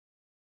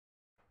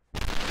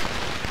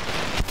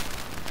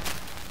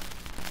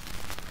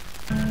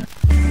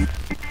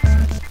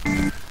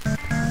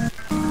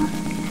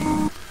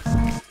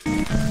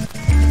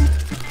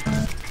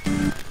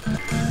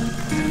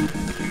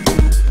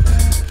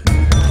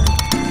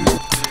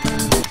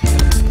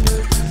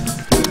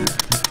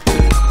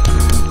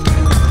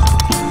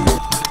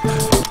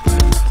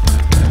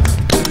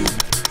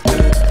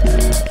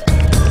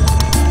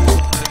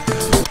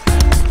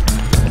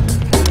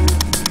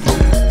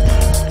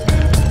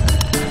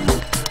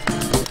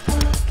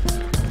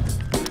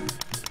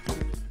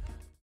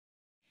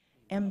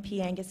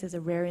Angus is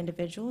a rare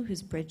individual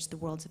who's bridged the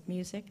worlds of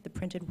music, the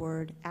printed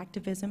word,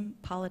 activism,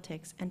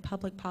 politics, and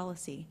public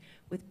policy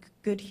with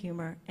good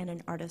humor and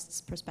an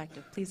artist's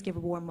perspective. Please give a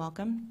warm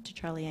welcome to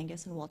Charlie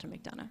Angus and Walter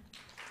McDonough.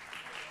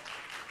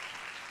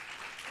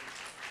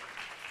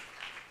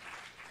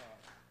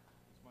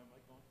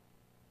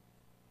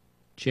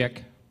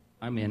 Check.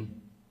 I'm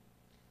in.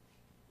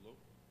 Hello?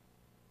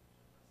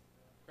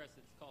 Press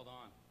it's called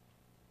on.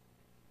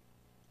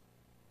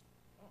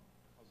 Oh,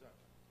 how's that?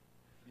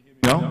 Can you hear me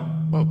now?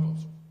 Oh,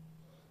 there's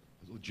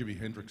a little Jimi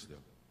Hendrix there.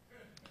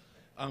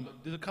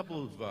 There's a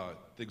couple of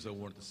things I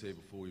wanted to say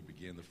before we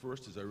begin. The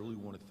first is I really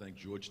want to thank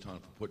Georgetown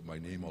for putting my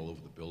name all over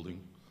the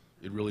building.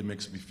 It really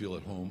makes me feel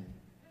at home.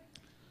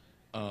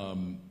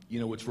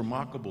 You know, it's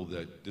remarkable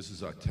that this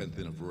is our 10th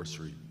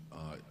anniversary.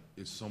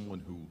 As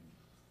someone who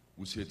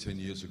was here 10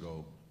 years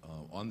ago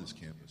on this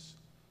campus,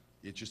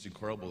 it's just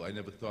incredible. I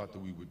never thought that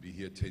we would be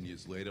here 10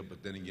 years later,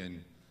 but then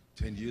again,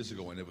 10 years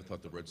ago, I never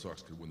thought the Red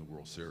Sox could win the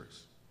World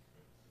Series.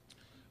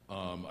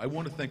 I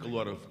want to thank a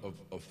lot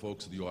of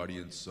folks in the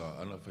audience. I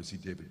don't know if I see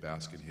David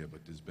Baskin here,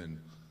 but there's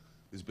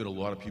been a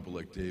lot of people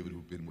like David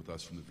who've been with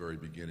us from the very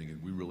beginning, and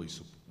we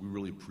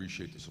really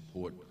appreciate the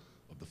support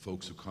of the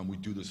folks who come. We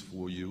do this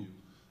for you.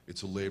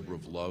 It's a labor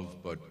of love,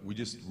 but we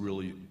just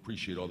really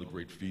appreciate all the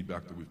great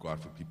feedback that we've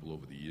got from people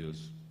over the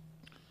years.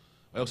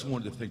 I also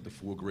wanted to thank the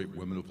 4 great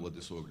women who've led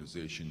this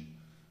organization,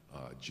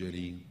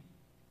 Jenny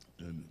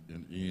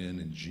and Ian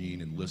and Jean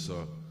and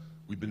Lissa.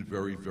 We've been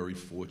very, very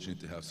fortunate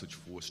to have such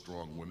 4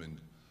 strong women,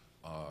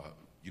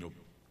 you know,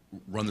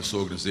 run this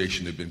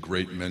organization. They've been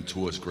great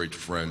mentors, great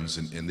friends,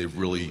 and they've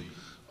really,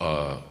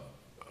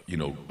 you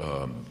know,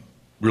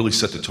 really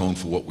set the tone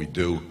for what we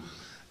do.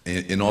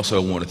 And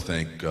also I want to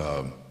thank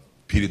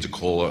Peter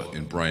DeCola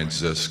and Brian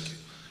Zisk,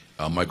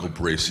 Michael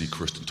Bracey,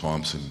 Kristen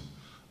Thompson,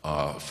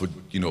 for,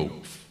 you know,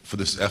 for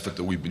this effort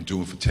that we've been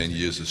doing for 10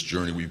 years, this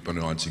journey we've been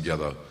on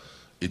together.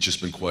 It's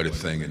just been quite a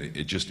thing, and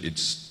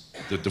it's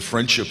the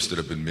friendships that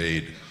have been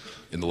made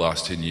in the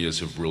last 10 years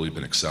have really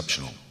been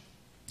exceptional.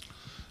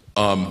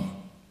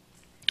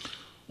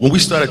 When we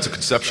started to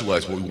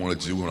conceptualize what we want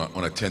to do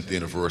on our 10th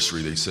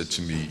anniversary, they said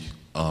to me,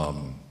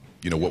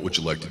 you know, what would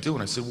you like to do?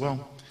 And I said,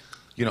 well,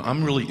 you know,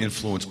 I'm really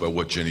influenced by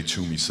what Jenny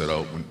Toomey set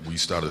out when we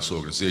started this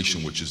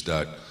organization, which is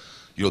that,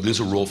 you know, there's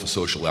a role for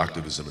social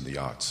activism in the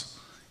arts.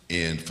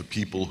 And for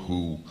people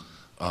who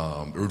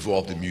are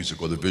involved in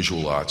music or the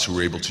visual arts, who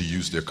are able to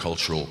use their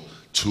cultural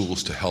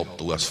tools to help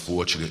the less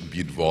fortunate and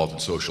be involved in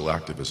social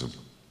activism.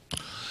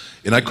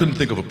 And I couldn't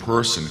think of a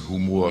person who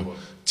more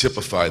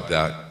typified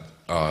that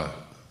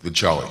than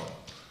Charlie,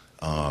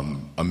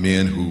 a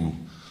man who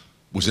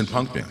was in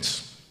punk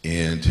bands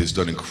and has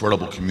done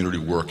incredible community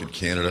work in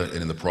Canada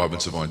and in the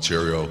province of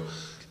Ontario,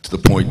 to the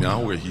point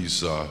now where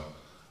he's a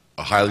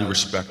highly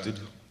respected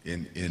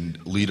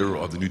and leader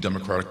of the New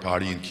Democratic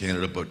Party in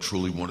Canada, but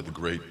truly one of the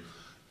great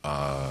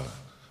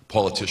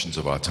politicians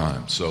of our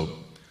time. So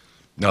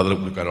now that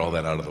we've got all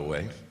that out of the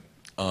way,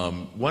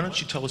 why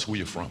don't you tell us where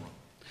you're from?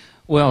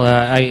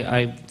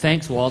 Well,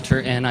 thanks,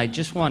 Walter, and I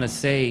just want to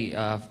say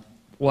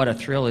what a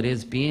thrill it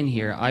is being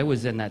here. I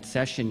was in that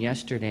session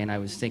yesterday, and I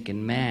was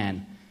thinking,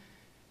 man,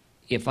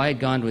 if I had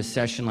gone to a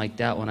session like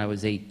that when I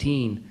was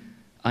 18,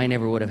 I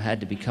never would have had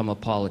to become a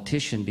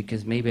politician,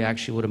 because maybe I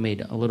actually would have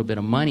made a little bit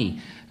of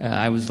money.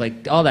 I was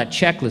like, all that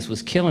checklist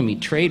was killing me.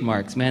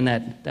 Trademarks, man,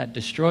 that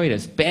destroyed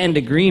us. Band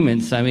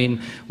agreements, I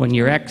mean, when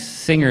your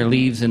ex-singer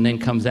leaves and then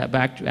comes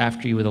back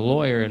after you with a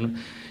lawyer, and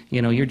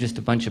you know, you're just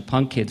a bunch of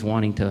punk kids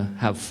wanting to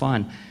have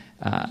fun.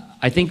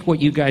 I think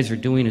what you guys are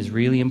doing is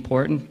really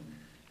important.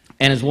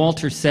 And as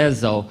Walter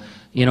says, though,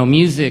 you know,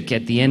 music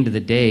at the end of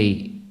the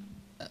day,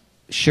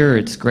 sure,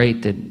 it's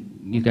great that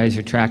you guys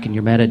are tracking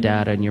your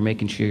metadata and you're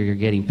making sure you're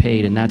getting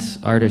paid, and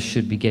artists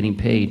should be getting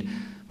paid.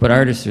 But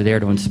artists are there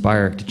to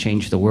inspire, to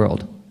change the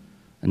world.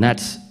 And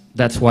that's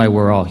why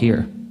we're all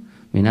here.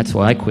 I mean, that's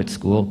why I quit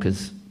school,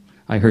 because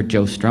I heard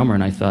Joe Strummer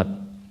and I thought,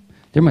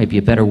 there might be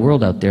a better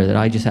world out there that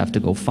I just have to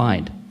go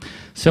find.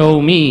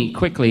 So me,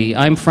 quickly,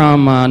 I'm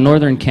from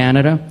northern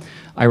Canada.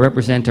 I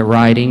represent a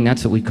riding,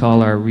 that's what we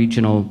call our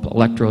regional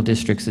electoral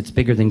districts. It's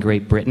bigger than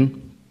Great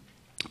Britain.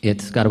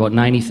 It's got about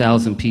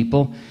 90,000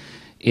 people.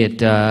 We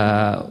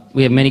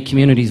have many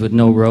communities with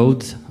no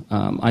roads.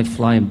 I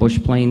fly in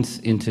bush planes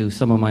into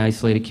some of my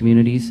isolated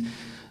communities.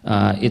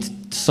 It's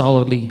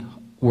solidly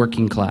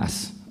working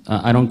class.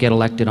 I don't get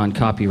elected on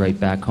copyright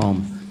back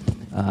home.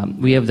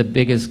 We have the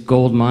biggest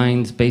gold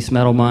mines, base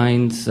metal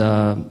mines,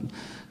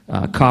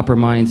 copper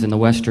mines in the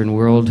Western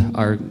world.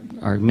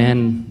 Our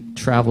men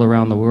travel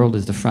around the world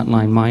as the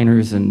frontline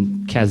miners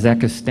in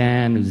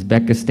Kazakhstan,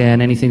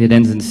 Uzbekistan, anything that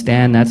ends in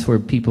stan, that's where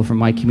people from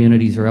my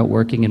communities are out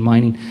working in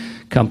mining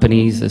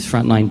companies as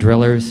frontline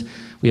drillers.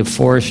 We have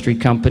forestry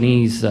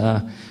companies.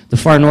 The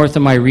far north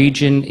of my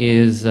region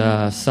is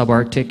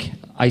subarctic,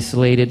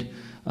 isolated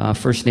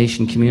First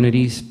Nation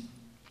communities.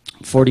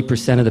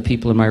 40% of the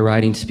people in my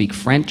riding speak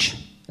French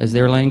as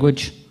their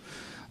language.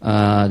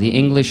 The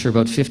English are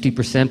about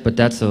 50%, but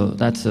that's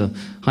a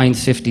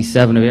Heinz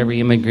 57 of every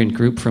immigrant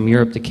group from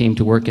Europe that came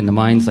to work in the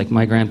mines, like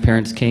my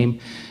grandparents came.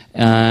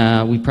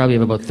 We probably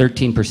have about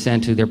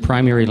 13% who their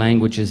primary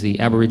language is the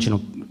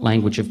Aboriginal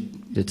language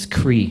it's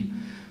Cree.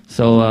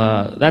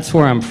 So that's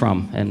where I'm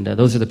from, and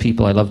those are the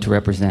people I love to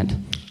represent.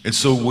 And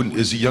so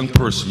as a young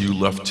person, you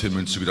left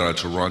Timmins to go down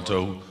to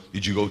Toronto.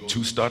 Did you go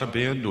to start a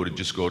band, or did you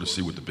just go to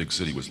see what the big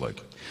city was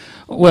like?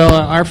 Well,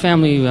 our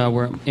family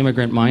were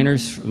immigrant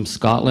miners from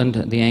Scotland.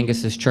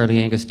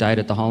 Charlie Angus died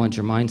at the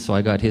Hollinger mine, so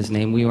I got his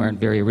name. We aren't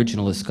very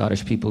original as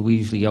Scottish people. We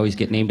usually always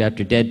get named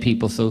after dead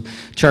people, so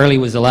Charlie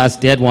was the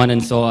last dead one,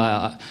 and so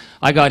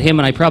I got him,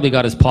 and I probably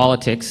got his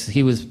politics.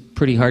 He was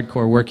pretty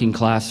hardcore working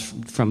class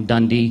from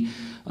Dundee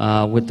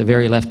with the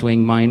very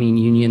left-wing mining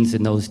unions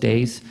in those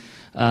days.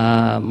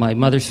 My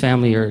mother's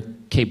family are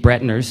Cape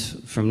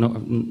Bretoners from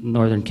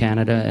northern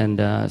Canada,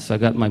 and so I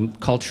got my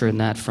culture in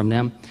that from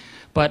them.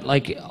 But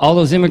like all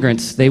those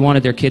immigrants, they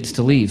wanted their kids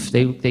to leave.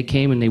 They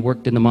came and they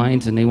worked in the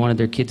mines, and they wanted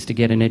their kids to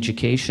get an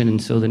education,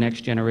 and so the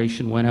next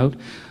generation went out.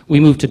 We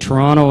moved to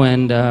Toronto,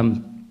 and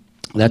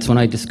that's when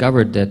I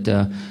discovered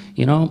that,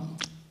 you know,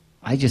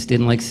 I just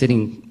didn't like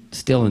sitting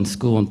still in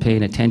school and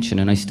paying attention,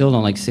 and I still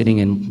don't like sitting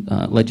in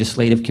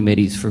legislative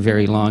committees for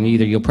very long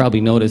either. You'll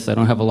probably notice I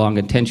don't have a long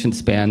attention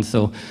span,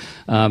 so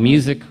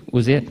music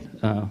was it.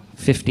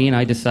 15,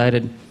 I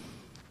decided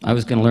I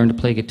was going to learn to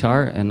play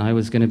guitar, and I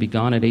was going to be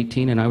gone at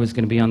 18, and I was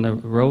going to be on the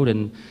road,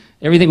 and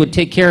everything would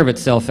take care of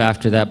itself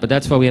after that. But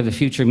that's why we have the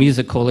Future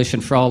Music Coalition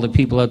for all the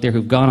people out there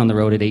who've gone on the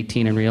road at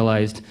 18 and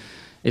realized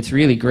it's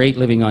really great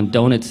living on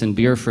donuts and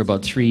beer for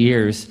about 3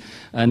 years,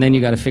 and then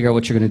you got to figure out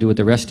what you're going to do with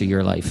the rest of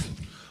your life.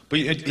 But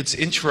it's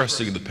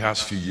interesting, in the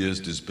past few years,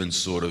 there's been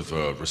sort of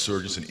a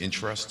resurgence in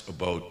interest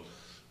about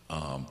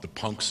the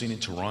punk scene in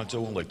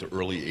Toronto in like the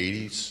early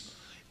 80s.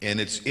 And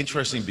it's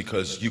interesting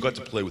because you got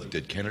to play with the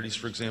Dead Kennedys,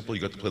 for example.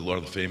 You got to play a lot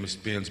of the famous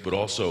bands, but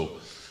also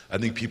I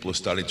think people are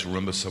starting to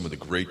remember some of the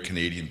great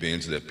Canadian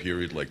bands of that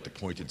period, like the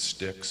Pointed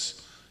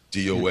Sticks,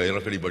 DOA. I don't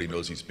know if anybody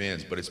knows these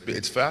bands, but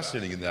it's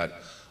fascinating in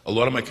that a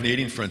lot of my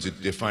Canadian friends,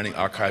 they're finding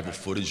archival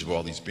footage of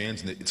all these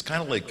bands, and it's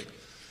kind of like,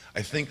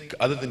 I think,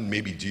 other than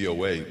maybe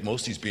DOA,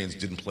 most of these bands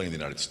didn't play in the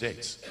United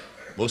States.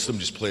 Most of them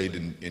just played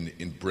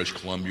in British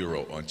Columbia or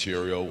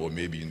Ontario or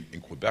maybe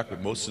in Quebec,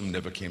 but most of them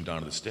never came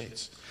down to the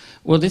States.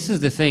 Well, this is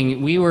the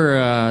thing. We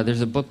were,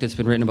 there's a book that's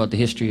been written about the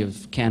history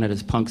of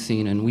Canada's punk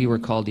scene, and we were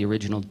called the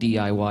original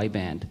DIY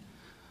band.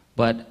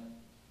 But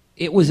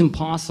it was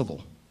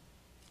impossible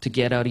to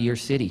get out of your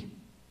city.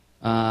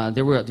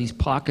 There were these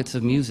pockets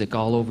of music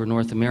all over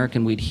North America,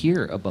 and we'd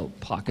hear about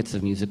pockets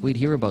of music. We'd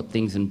hear about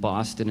things in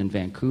Boston and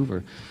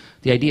Vancouver.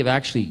 The idea of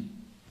actually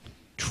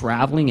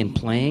traveling and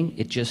playing,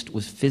 it just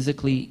was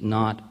physically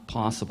not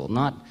possible.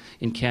 Not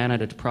in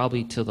Canada,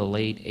 probably till the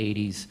late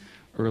 80s,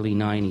 early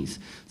 90s.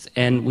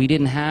 And we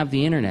didn't have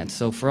the internet.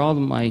 So for all of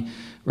my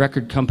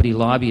record company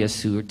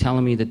lobbyists who are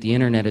telling me that the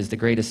internet is the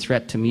greatest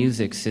threat to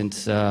music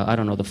since, I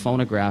don't know, the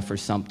phonograph or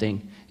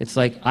something, it's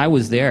like I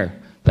was there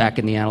back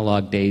in the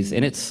analog days,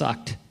 and it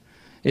sucked.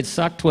 It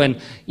sucked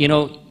when, you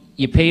know,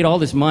 you paid all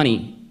this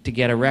money to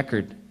get a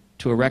record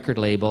to a record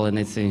label, and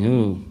they'd say,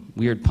 ooh,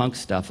 weird punk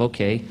stuff,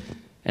 okay.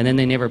 And then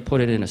they never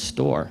put it in a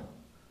store.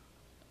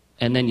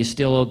 And then you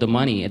still owed the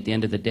money at the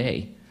end of the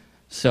day.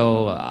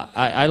 So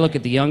I look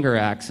at the younger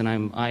acts, and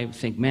I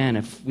think, man,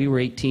 if we were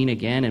 18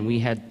 again and we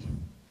had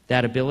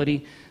that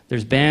ability,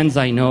 there's bands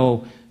I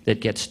know that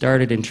get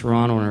started in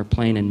Toronto and are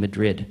playing in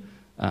Madrid.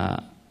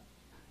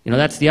 You know,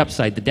 that's the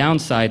upside. The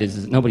downside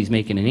is nobody's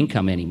making an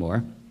income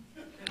anymore.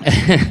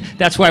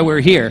 That's why we're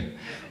here.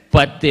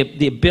 But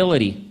the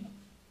ability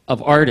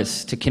of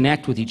artists to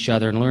connect with each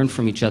other and learn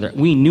from each other.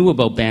 We knew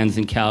about bands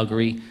in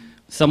Calgary.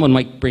 Someone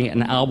might bring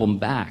an album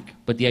back,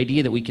 but the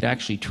idea that we could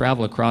actually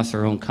travel across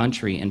our own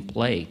country and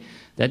play,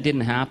 that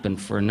didn't happen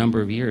for a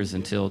number of years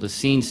until the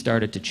scene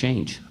started to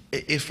change.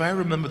 If I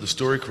remember the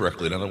story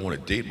correctly, and I don't want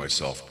to date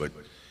myself, but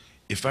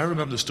if I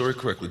remember the story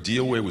correctly,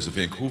 DOA was a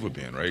Vancouver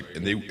band, right?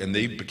 And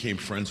they became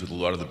friends with a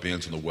lot of the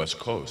bands on the West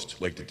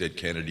Coast, like the Dead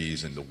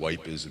Kennedys and the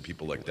Wipers and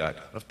people like that. I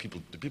don't know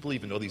if do people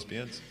even know these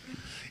bands?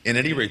 At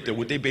any rate,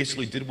 what they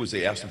basically did was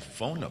they asked them for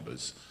phone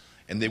numbers,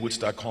 and they would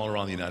start calling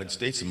around the United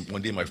States. And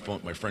one day my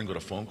friend got a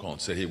phone call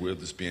and said, hey, we're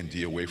this band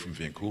DOA from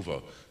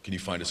Vancouver. Can you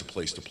find us a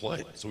place to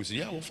play? So we said,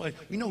 yeah, we'll find.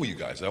 We know who you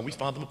guys are. We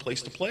found them a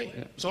place to play.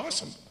 It was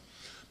awesome.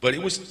 But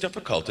it was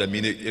difficult. I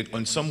mean,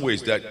 in some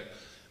ways that,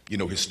 you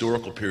know,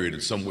 historical period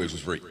in some ways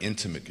was very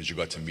intimate because you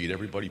got to meet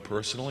everybody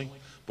personally.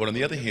 But on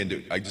the other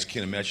hand, I just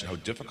can't imagine how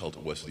difficult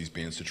it was for these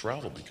bands to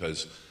travel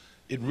because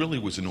it really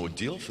was an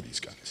ordeal for these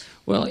guys.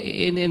 Well,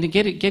 and to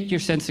get your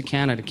sense of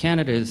Canada,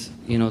 Canada is,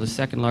 you know, the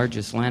second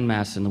largest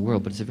landmass in the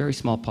world, but it's a very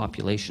small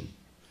population.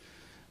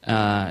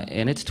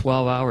 And it's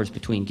 12 hours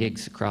between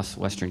gigs across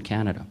Western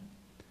Canada.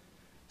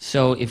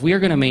 So if we are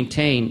going to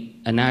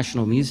maintain a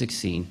national music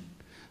scene,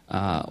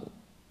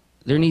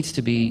 there needs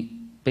to be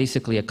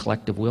basically a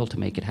collective will to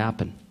make it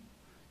happen.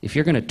 If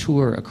you're going to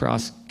tour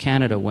across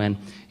Canada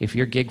if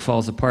your gig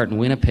falls apart in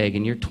Winnipeg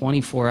and you're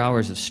 24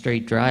 hours of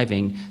straight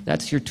driving,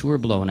 that's your tour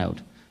blown out.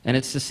 And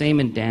it's the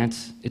same in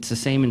dance, it's the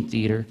same in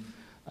theater,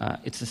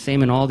 it's the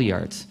same in all the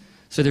arts.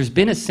 So there's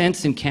been a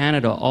sense in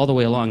Canada all the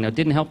way along. Now, it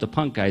didn't help the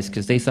punk guys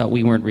because they thought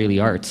we weren't really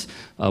arts.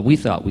 We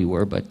thought we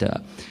were, but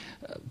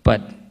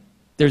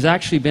there's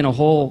actually been a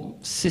whole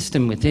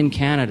system within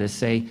Canada to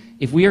say,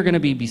 if we are going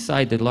to be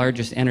beside the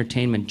largest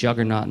entertainment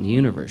juggernaut in the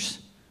universe,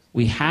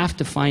 we have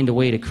to find a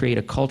way to create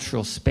a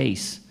cultural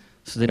space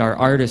so that our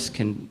artists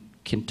can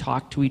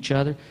talk to each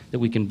other, that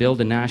we can build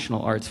a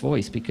national arts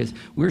voice, because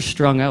we're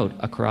strung out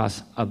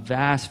across a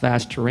vast,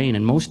 vast terrain,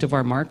 and most of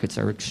our markets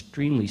are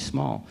extremely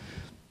small.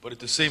 But at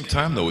the same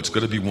time, though, it's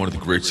going to be one of the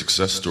great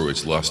success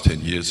stories the last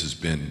 10 years has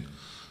been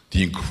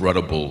the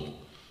incredible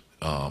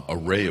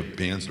array of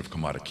bands that have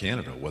come out of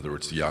Canada, whether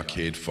it's the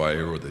Arcade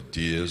Fire or the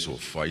Deers or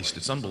Feist.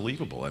 It's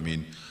unbelievable. I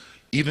mean,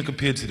 even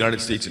compared to the United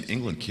States and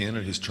England,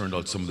 Canada has turned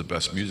out some of the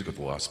best music of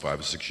the last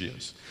 5 or 6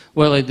 years.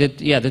 Well,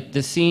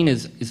 the scene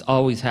is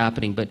always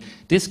happening, but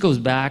this goes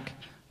back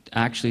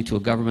actually to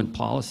a government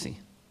policy,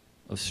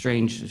 of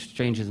strange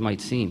as it might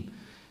seem.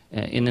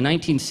 In the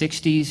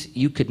 1960s,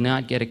 you could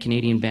not get a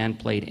Canadian band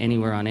played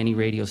anywhere on any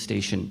radio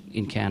station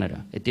in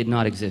Canada. It did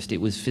not exist. It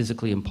was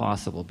physically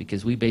impossible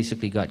because we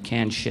basically got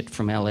canned shit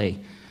from LA,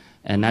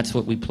 and that's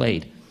what we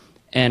played.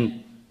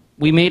 And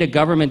we made a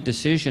government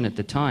decision at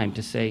the time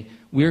to say,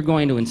 we're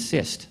going to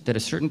insist that a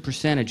certain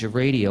percentage of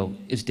radio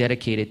is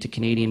dedicated to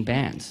Canadian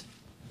bands.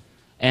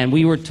 And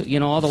we were, you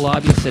know, all the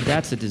lobbyists said,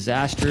 that's a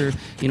disaster.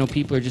 You know,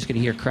 people are just going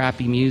to hear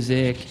crappy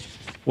music.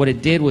 What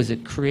it did was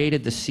it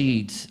created the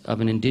seeds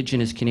of an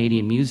Indigenous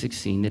Canadian music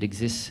scene that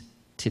exists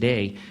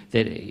today.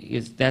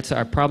 That's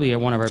probably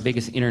one of our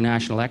biggest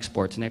international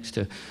exports, next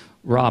to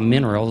raw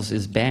minerals,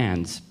 is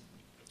bands.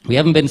 We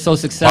haven't been so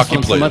successful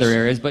in some other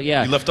areas, but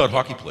yeah. You left out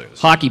hockey players.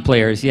 Hockey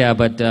players, yeah,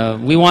 but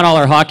we want all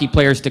our hockey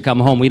players to come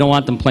home. We don't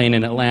want them playing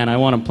in Atlanta. I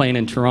want them playing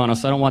in Toronto,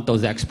 so I don't want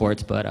those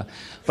exports. But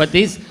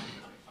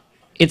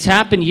it's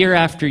happened year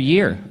after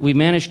year. We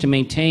managed to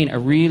maintain a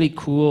really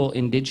cool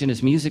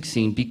Indigenous music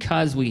scene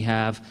because we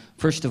have,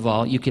 first of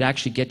all, you could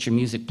actually get your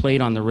music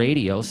played on the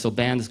radio, so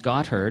bands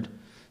got heard.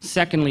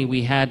 Secondly,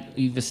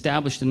 we've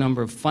established a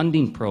number of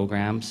funding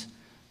programs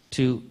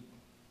to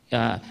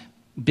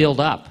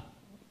build up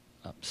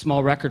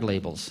small record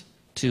labels.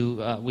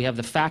 We have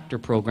the Factor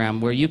program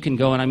where you can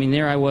go, and I mean,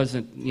 there I was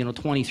at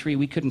 23,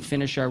 we couldn't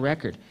finish our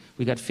record.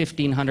 We got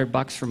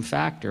 $1,500 from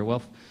Factor.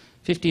 Well,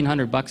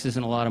 $1,500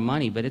 isn't a lot of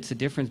money, but it's the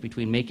difference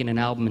between making an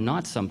album and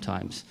not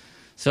sometimes.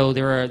 So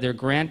there are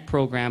grant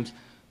programs,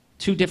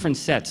 two different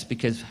sets,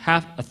 because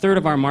a third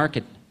of our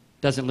market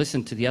doesn't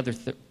listen to the other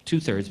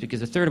two-thirds,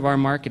 because a third of our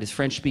market is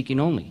French-speaking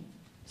only.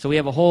 So we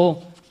have a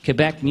whole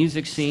Quebec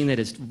music scene that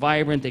is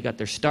vibrant. They got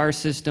their star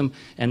system,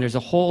 and there's a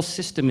whole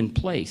system in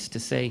place to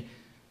say,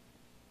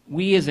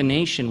 we as a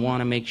nation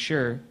want to make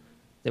sure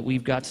that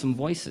we've got some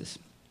voices.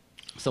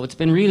 So it's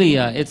been really,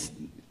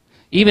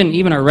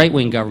 even our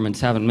right-wing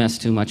governments haven't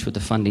messed too much with the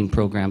funding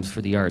programs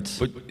for the arts.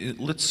 But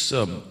let's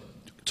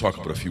talk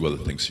about a few other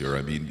things here.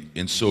 I mean,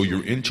 and so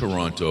you're in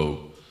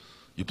Toronto,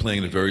 you're playing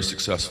in a very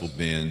successful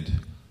band,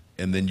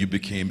 and then you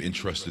became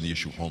interested in the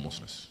issue of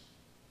homelessness.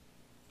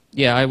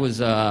 Yeah, I was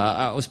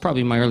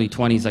probably in my early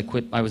 20s. I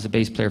quit. I was a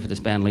bass player for this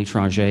band,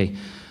 L'Étranger.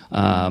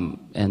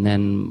 And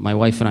then my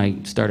wife and I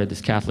started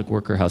this Catholic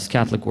Worker House.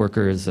 Catholic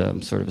Worker is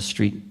sort of a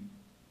street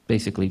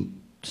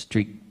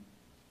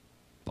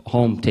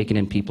home, taking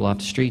in people off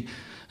the street.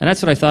 And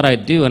that's what I thought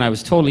I'd do, and I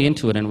was totally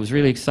into it, and it was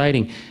really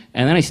exciting.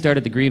 And then I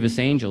started the Grievous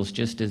Angels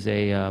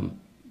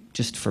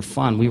just for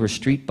fun. We were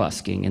street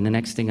busking, and the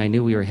next thing I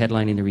knew, we were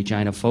headlining the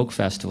Regina Folk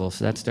Festival,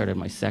 so that started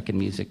my second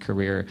music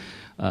career.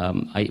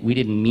 We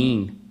didn't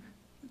mean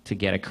to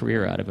get a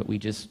career out of it. We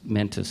just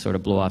meant to sort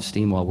of blow off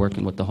steam while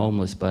working with the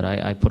homeless, but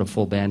I put a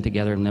full band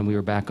together, and then we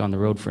were back on the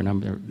road for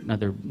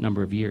another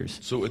number of years.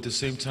 So at the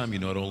same time,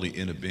 you're not only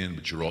in a band,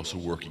 but you're also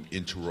working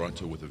in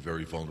Toronto with a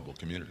very vulnerable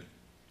community.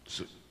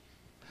 So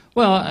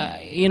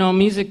well,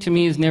 music to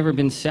me has never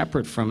been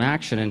separate from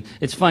action, and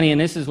it's funny,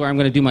 and this is where I'm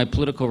going to do my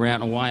political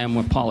rant on why I'm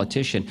a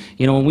politician.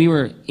 When we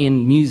were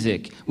in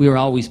music, we were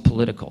always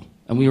political.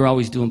 And we were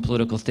always doing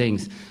political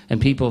things.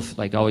 And people,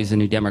 like always the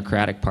New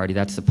Democratic Party,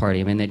 that's the party.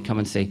 I mean, they'd come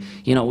and say,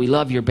 we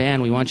love your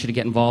band, we want you to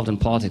get involved in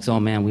politics. Oh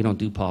man, we don't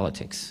do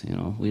politics.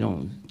 We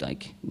don't,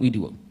 we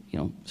do,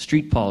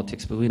 street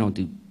politics, but we don't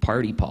do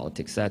party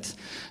politics.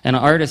 And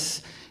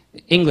artists,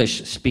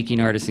 English-speaking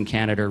artists in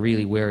Canada are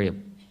really wary of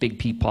big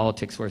P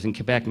politics, whereas in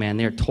Quebec, man,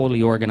 they're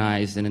totally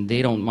organized, and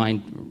they don't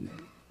mind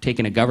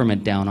taking a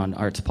government down on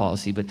arts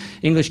policy. But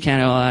English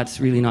Canada, that's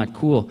really not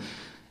cool.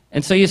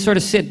 And so you sort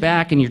of sit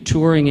back and you're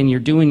touring and you're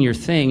doing your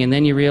thing, and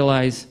then you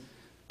realize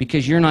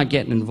because you're not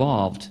getting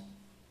involved,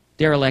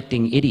 they're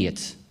electing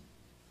idiots.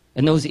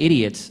 And those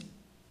idiots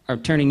are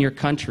turning your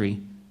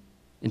country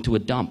into a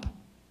dump.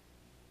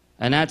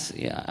 And that's,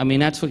 I mean,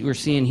 that's what we're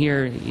seeing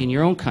here in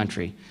your own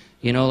country.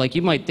 You know, like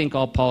you might think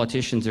all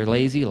politicians are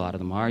lazy, a lot of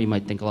them are. You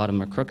might think a lot of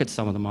them are crooked,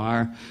 some of them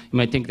are. You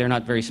might think they're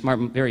not very smart,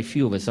 very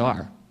few of us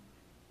are.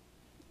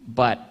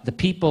 But the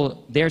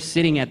people, they're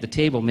sitting at the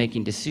table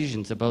making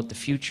decisions about the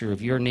future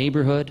of your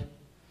neighborhood,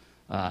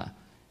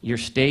 your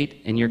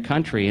state, and your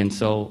country. And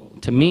so,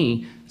 to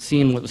me,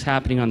 seeing what was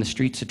happening on the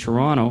streets of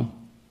Toronto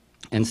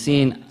and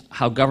seeing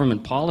how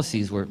government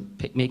policies were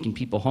making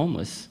people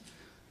homeless,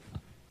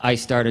 I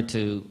started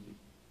to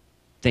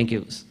think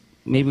it was,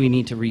 maybe we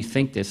need to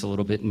rethink this a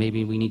little bit.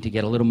 Maybe we need to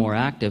get a little more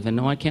active.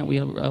 And why can't we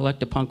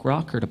elect a punk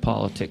rocker to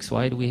politics?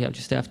 Why do we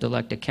just have to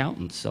elect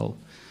accountants? So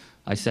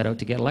I set out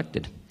to get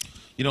elected.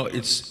 You know,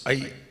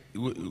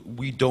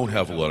 we don't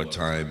have a lot of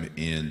time,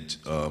 and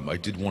I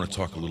did want to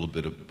talk a little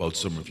bit about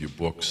some of your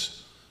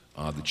books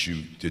that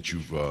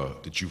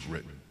you've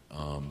written.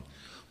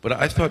 But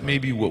I thought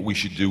maybe what we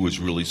should do is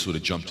really sort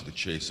of jump to the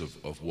chase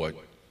of what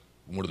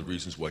one of the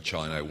reasons why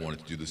Charlie and I wanted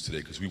to do this today,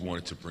 because we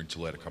wanted to bring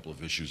to light a couple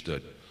of issues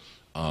that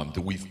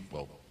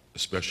well,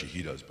 especially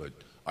he does, but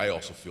I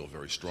also feel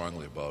very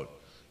strongly about,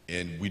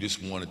 and we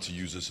just wanted to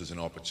use this as an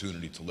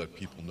opportunity to let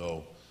people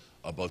know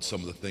about some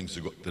of the things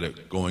that are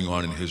going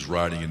on in his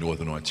riding in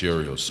Northern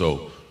Ontario.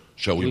 So,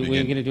 shall we begin?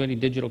 We're going to do any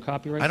digital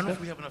copyright I don't know stuff?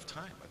 if we have enough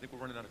time. I think we're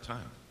running out of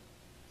time.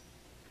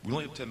 We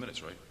only have 10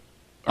 minutes, right?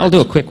 I'll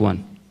do a quick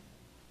one.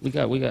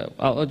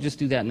 I'll just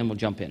do that and then we'll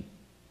jump in.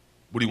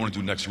 What do you want to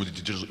do next?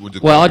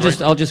 Well,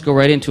 I'll just go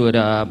right into it.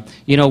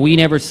 You know, we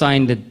never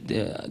signed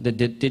the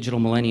Digital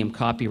Millennium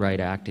Copyright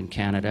Act in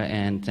Canada,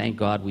 and thank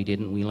God we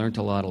didn't. We learned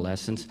a lot of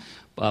lessons.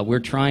 We're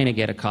trying to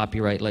get a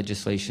copyright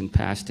legislation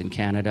passed in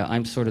Canada.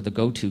 I'm sort of the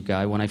go-to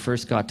guy. When I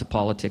first got to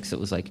politics, it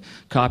was like,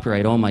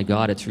 copyright, oh my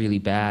God, it's really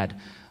bad.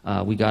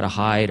 We got to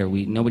hide, or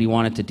nobody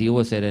wanted to deal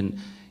with it. And,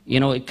 you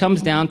know, it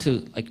comes down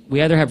to, like,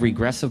 we either have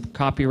regressive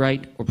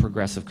copyright or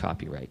progressive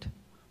copyright.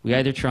 We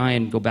either try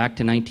and go back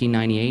to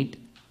 1998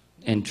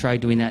 and try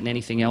doing that in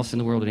anything else in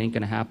the world, it ain't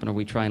going to happen, or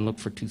we try and look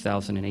for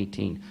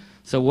 2018.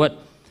 So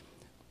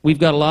we've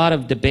got a lot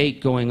of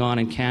debate going on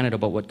in Canada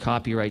about what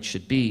copyright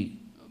should be,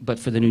 but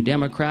for the New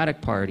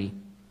Democratic Party,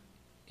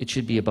 it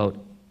should be about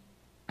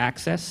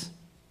access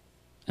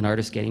and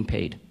artists getting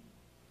paid.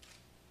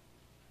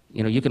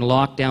 You know, you can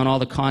lock down all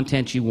the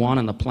content you want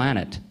on the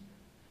planet.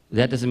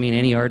 That doesn't mean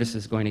any artist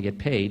is going to get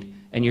paid,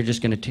 and you're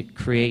just going to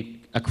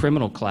create a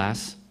criminal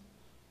class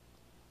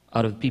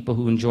out of people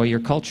who enjoy your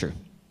culture.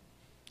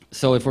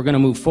 So if we're going to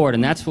move forward,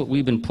 and that's what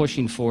we've been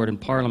pushing forward in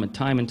Parliament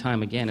time and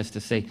time again, is to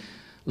say,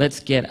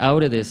 let's get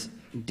out of this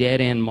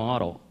dead-end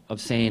model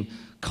of saying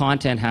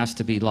content has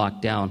to be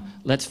locked down.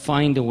 Let's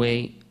find a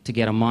way to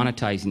get a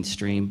monetizing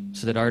stream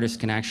so that artists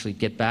can actually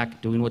get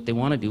back doing what they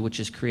want to do, which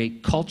is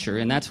create culture,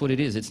 and that's what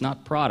it is. It's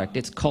not product,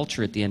 it's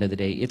culture at the end of the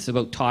day. It's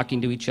about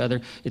talking to each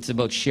other, it's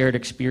about shared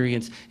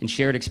experience, and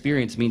shared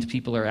experience means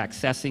people are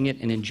accessing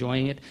it and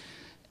enjoying it,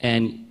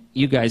 and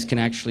you guys can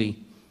actually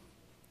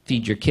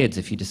feed your kids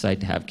if you decide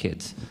to have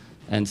kids.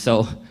 And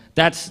so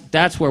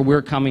that's where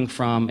we're coming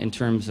from in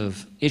terms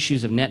of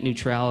issues of net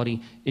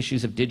neutrality,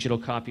 issues of digital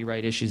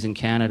copyright issues in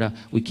Canada.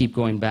 We keep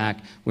going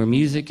back. Where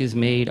music is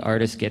made,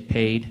 artists get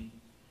paid,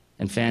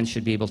 and fans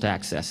should be able to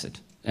access it.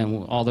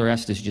 And all the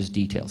rest is just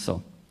detail.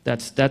 So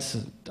that's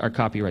our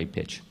copyright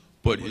pitch.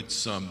 But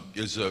it's,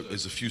 as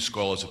a few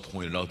scholars have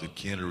pointed out, that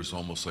Canada is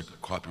almost like a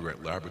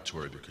copyright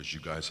laboratory because you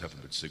guys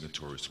haven't been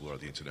signatories to a lot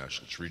of the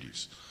international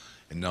treaties.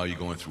 And now you're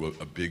going through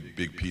a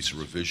big piece of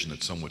revision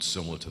that's somewhat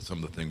similar to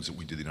some of the things that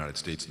we did in the United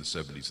States in the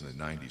 70s and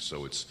the 90s.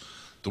 So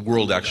the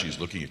world actually is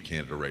looking at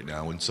Canada right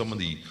now. And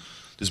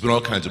there's been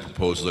all kinds of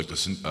proposals, like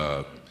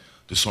the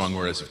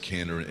Songwriters of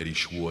Canada and Eddie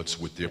Schwartz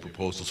with their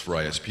proposals for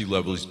ISP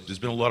levels. There's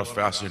been a lot of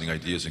fascinating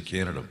ideas in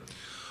Canada.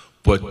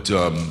 But,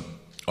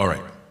 all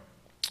right.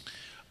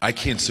 I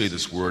can't say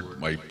this word,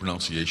 my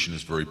pronunciation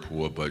is very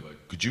poor, but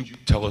could you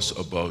tell us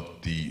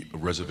about the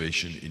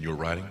reservation in your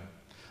riding?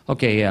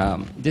 Okay,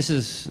 this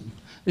is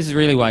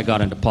really why I got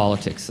into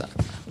politics.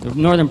 The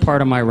northern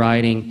part of my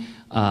riding,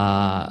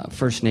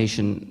 First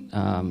Nation,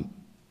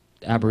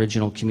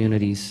 Aboriginal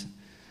communities,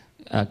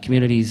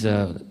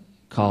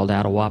 called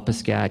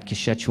Attawapiskat,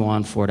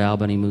 Kishechuan, Fort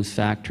Albany, Moose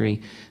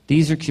Factory.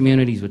 These are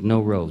communities with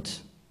no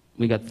roads.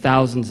 We got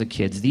thousands of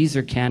kids. These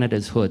are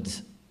Canada's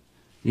hoods.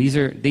 These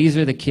are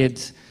the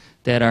kids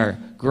that are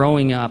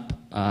growing up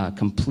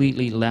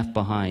completely left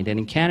behind. And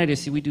in Canada,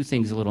 see, we do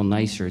things a little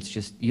nicer. It's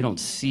just you don't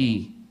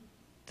see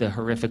the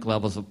horrific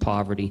levels of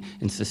poverty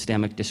and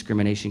systemic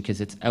discrimination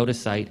because it's out of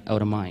sight,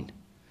 out of mind.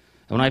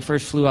 And when I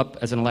first flew up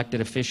as an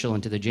elected official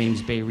into the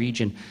James Bay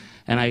region,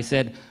 and I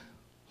said,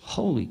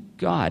 holy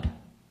God,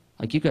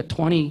 like you've got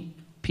 20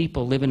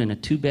 people living in a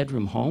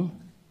 2-bedroom home,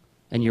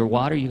 and your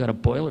water, you got to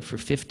boil it for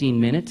 15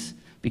 minutes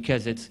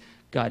because it's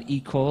got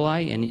E.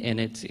 coli and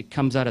it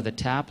comes out of the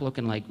tap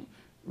looking like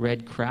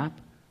red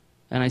crap.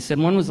 And I said,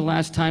 when was the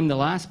last time the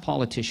last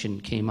politician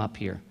came up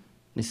here? And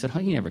they said, oh,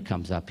 he never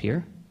comes up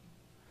here.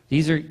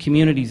 These are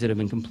communities that have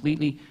been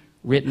completely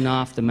written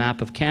off the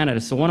map of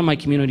Canada. So one of my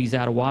communities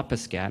out of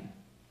Wapiskat,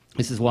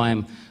 this is why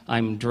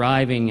I'm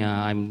driving,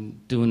 I'm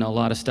doing a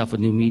lot of stuff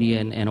with new media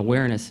and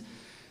awareness.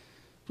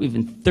 We've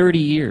been 30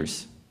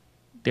 years,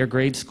 their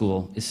grade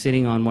school is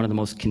sitting on one of the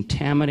most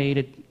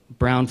contaminated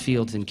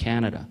brownfields in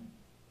Canada.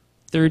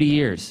 30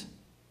 years.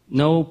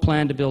 No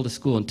plan to build a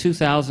school. In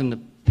 2000, the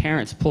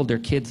parents pulled their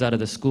kids out of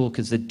the school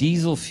because the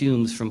diesel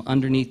fumes from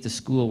underneath the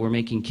school were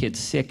making kids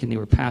sick and they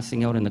were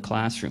passing out in the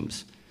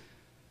classrooms.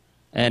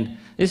 And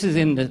this is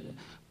in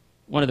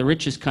one of the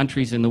richest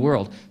countries in the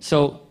world.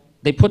 So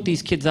they put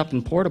these kids up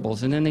in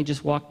portables and then they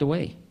just walked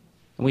away.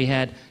 And we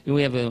have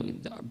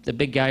the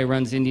big guy who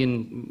runs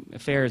Indian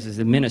Affairs is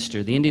the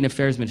minister, the Indian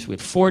Affairs minister. We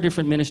had 4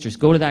 different ministers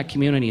go to that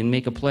community and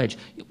make a pledge.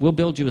 We'll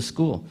build you a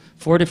school.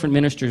 4 different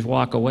ministers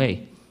walk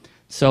away.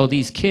 So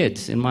these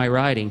kids in my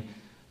riding,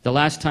 the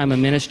last time a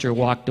minister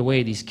walked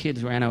away, these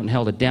kids ran out and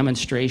held a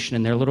demonstration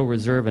in their little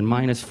reserve in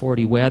minus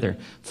 40 weather,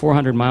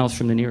 400 miles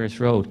from the nearest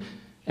road.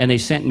 And they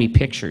sent me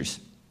pictures.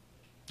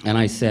 And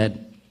I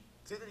said...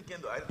 Say that again,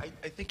 though.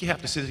 I think you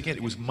have to say that again.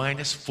 It was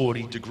minus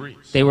 40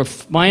 degrees. They were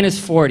minus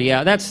 40.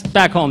 Yeah, that's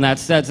back home.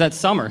 That's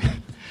summer.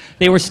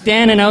 They were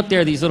standing out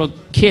there, these little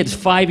kids,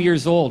 5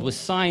 years old, with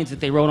signs that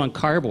they wrote on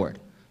cardboard,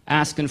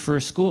 asking for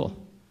a school.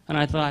 And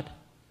I thought,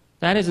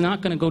 that is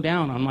not going to go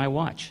down on my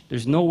watch.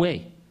 There's no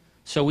way.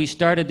 So we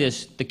started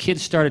this, the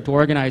kids started to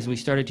organize, and we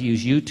started to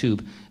use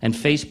YouTube and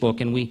Facebook,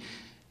 and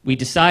we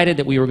decided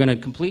that we were going to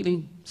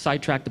completely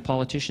sidetrack the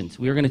politicians.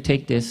 We were going to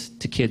take this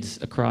to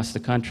kids across the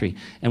country.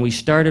 And we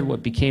started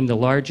what became the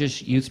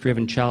largest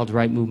youth-driven child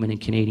right movement in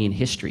Canadian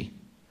history,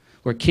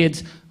 where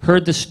kids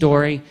heard the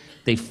story,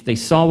 they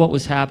saw what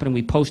was happening,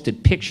 we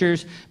posted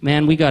pictures.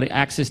 Man, we got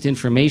access to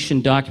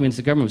information, documents.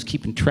 The government was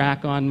keeping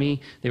track on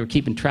me. They were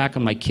keeping track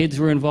on my kids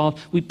who were involved.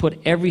 We put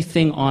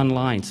everything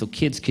online so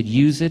kids could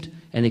use it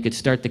and they could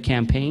start the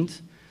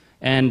campaigns.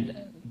 And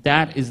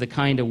that is the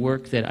kind of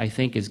work that I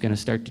think is going to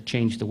start to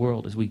change the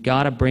world, is we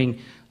got to bring,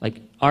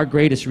 like, our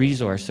greatest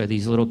resource are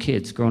these little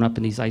kids growing up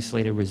in these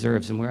isolated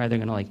reserves, and we're either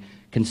going to, like,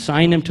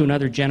 consign them to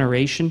another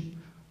generation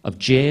of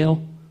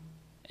jail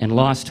and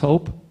lost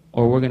hope,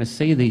 or we're going to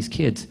save these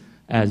kids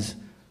as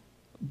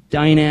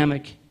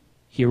dynamic,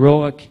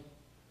 heroic,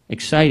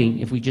 exciting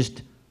if we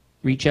just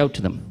reach out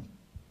to them.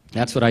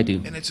 That's what I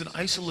do. And it's an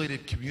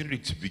isolated community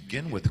to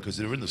begin with because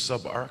they're in the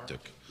subarctic.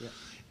 Yeah.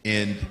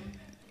 And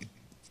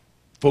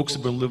folks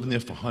have been living there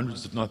for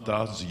hundreds, if not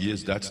thousands of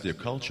years. That's their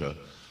culture.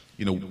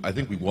 You know, I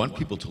think we want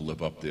people to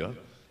live up there.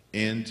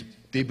 And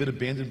they've been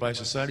abandoned by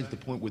society to the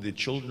point where their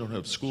children don't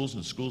have schools,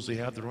 and the schools they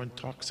have, they're on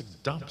toxic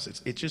dumps.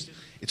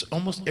 It's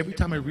almost, every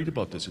time I read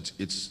about this,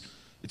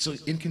 it's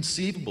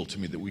inconceivable to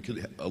me that we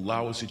could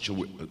allow a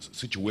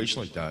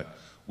situation like that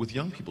with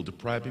young people,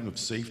 depriving them of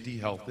safety,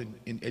 health,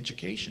 and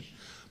education.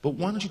 But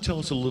why don't you tell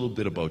us a little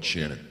bit about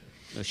Shannon?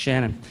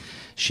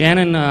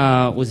 Shannon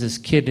was this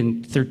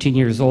kid, 13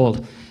 years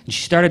old, and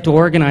she started to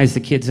organize the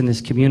kids in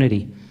this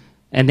community.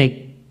 And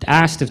they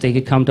asked if they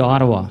could come to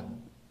Ottawa.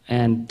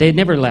 And they'd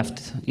never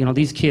left. You know,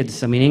 these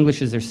kids, I mean,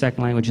 English is their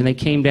second language, and they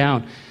came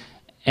down.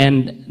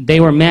 And they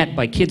were met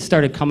by kids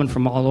started coming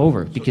from all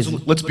over. Because so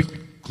let's be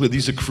clear,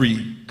 these are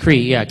Cree. Cree,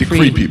 yeah. The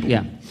Cree people.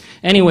 Yeah.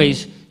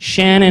 Anyways,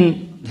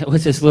 Shannon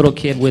was this little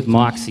kid with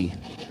moxie.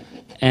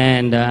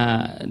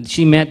 And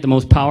she met the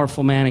most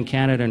powerful man in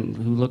Canada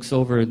who looks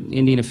over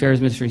Indian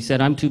Affairs Minister. He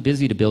said, "I'm too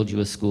busy to build you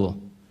a school."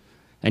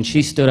 And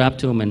she stood up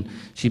to him and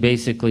she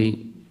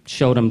basically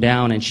showed him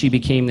down, and she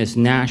became this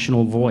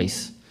national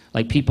voice.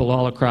 Like, people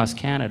all across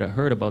Canada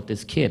heard about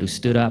this kid who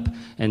stood up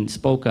and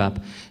spoke up.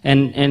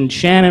 And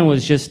Shannon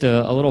was just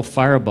a little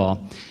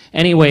fireball.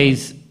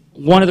 Anyways,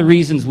 one of the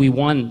reasons we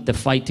won the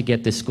fight to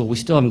get this school, we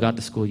still haven't got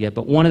the school yet,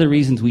 but one of the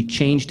reasons we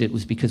changed it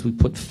was because we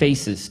put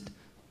faces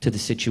to the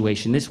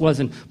situation. This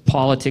wasn't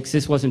politics,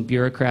 this wasn't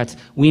bureaucrats.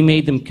 We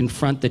made them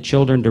confront the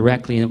children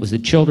directly, and it was the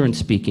children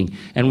speaking.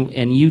 And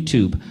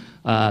YouTube,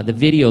 the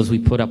videos we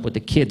put up with the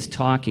kids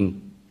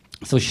talking.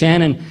 So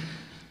Shannon,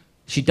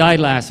 she died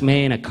last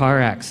May in a car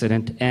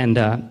accident, and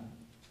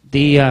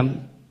the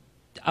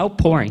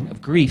outpouring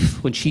of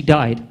grief when she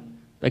died,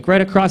 like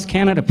right across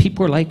Canada,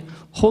 people were like,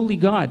 "Holy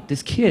God,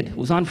 this kid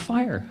was on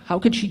fire. How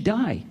could she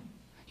die?"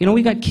 You know,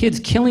 we got kids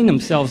killing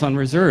themselves on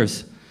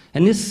reserves,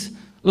 and this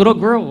little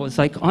girl was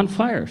like on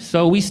fire.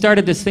 So we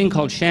started this thing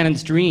called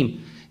Shannon's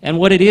Dream, and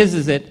what it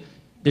is that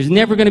there's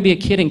never going to be a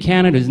kid in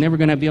Canada who's never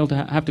going to be able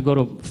to have to go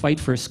to fight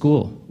for a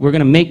school. We're going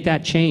to make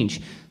that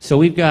change. So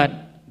we've got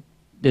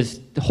this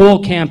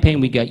whole campaign.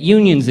 We got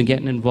unions and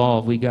getting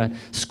involved. We got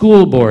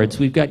school boards.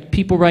 We've got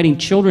people writing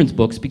children's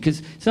books,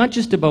 because it's not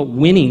just about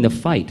winning the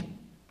fight.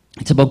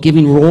 It's about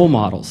giving role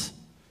models.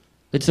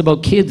 It's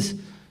about kids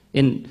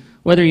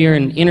whether you're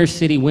in inner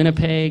city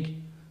Winnipeg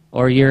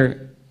or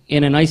you're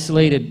in an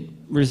isolated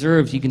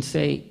reserve, you can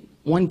say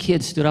one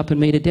kid stood up and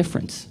made a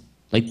difference.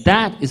 Like,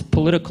 that is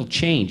political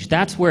change.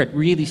 That's where it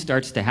really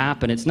starts to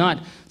happen. It's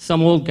not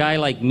some old guy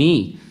like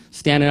me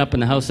standing up in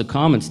the House of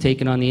Commons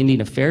taking on the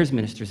Indian Affairs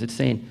ministers. It's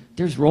saying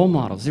there's role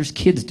models, there's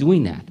kids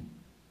doing that.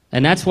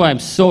 And that's why I'm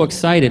so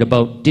excited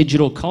about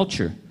digital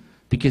culture,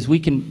 because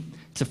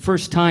it's the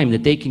first time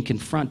that they can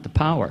confront the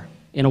power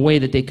in a way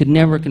that they could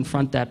never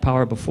confront that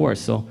power before.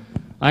 So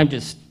I'm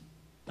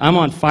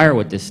on fire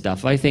with this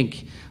stuff. I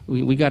think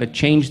we got to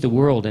change the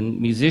world, and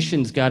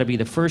musicians got to be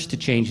the first to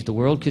change the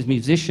world, because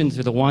musicians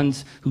are the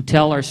ones who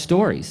tell our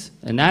stories.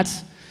 And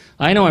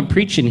I know I'm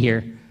preaching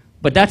here,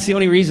 but that's the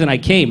only reason I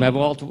came.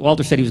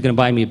 Walter said he was going to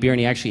buy me a beer, and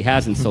he actually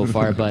hasn't so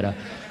far. But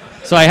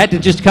so I had to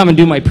just come and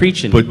do my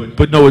preaching.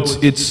 But no,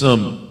 it's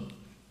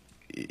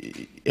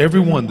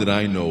everyone that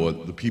I know,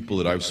 the people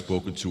that I've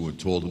spoken to and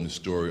told them the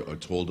story, or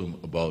told them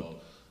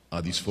about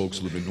these folks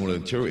who live in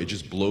Northern Ontario, it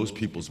just blows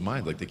people's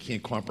mind. Like, they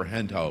can't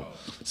comprehend how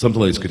something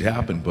like this could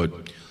happen.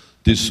 But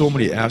there's so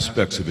many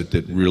aspects of it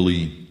that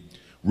really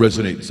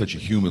resonate at such a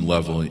human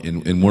level.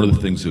 And one of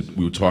the things that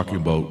we were talking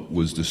about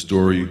was the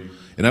story.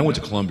 And I went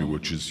to Columbia,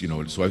 which is,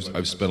 so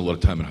I've spent a lot of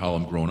time in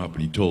Harlem growing up,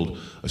 and he told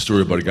a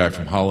story about a guy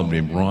from Harlem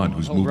named Ron,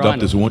 who's moved up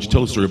there. So why don't you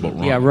tell a story about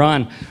Ron?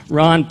 Yeah,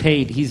 Ron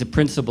paid. He's a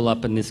principal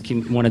up in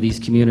one of these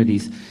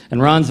communities,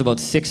 and Ron's about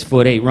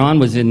 6'8". Ron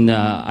was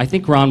I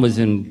think Ron was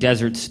in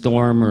Desert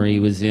Storm, or he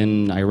was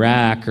in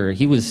Iraq, or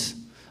he was,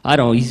 I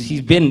don't know,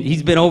 he's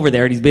been over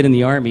there, and he's been in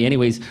the Army.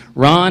 Anyways,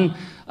 Ron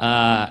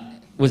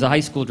was a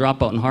high school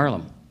dropout in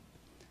Harlem,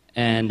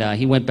 and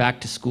he went back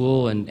to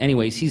school, and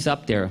anyways, he's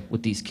up there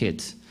with these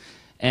kids.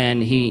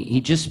 And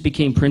he just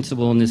became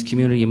principal in this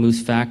community in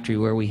Moose Factory,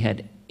 where we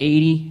had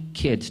 80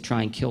 kids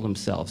try and kill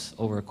themselves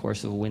over a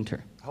course of a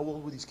winter. How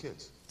old were these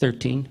kids?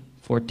 13,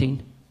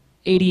 14.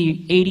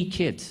 80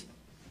 kids.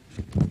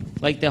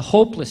 Like, the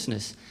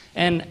hopelessness.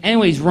 And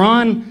anyways,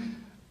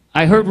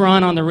 I heard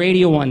Ron on the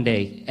radio one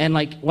day, and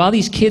like, while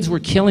these kids were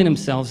killing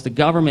themselves, the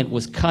government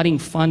was cutting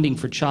funding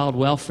for child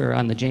welfare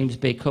on the James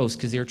Bay coast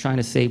because they were trying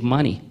to save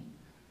money.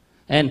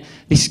 And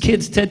these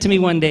kids said to me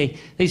one day,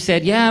 they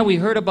said, yeah, we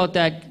heard about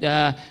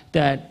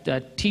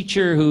that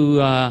teacher who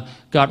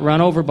got run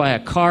over by a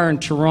car in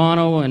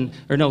Toronto,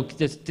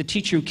 the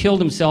teacher who killed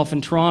himself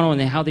in Toronto,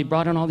 and how they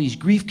brought in all these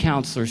grief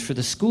counselors for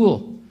the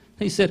school.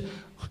 They said,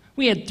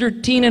 we had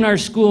 13 in our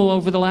school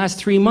over the last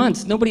 3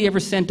 months. Nobody ever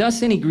sent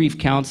us any grief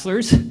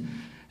counselors.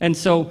 And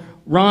so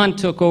Ron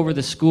took over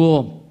the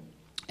school,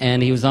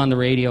 and he was on the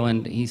radio,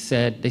 and they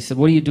said,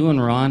 what are you doing,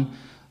 Ron?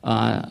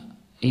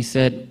 He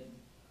said,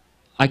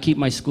 I keep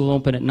my school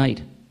open at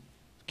night.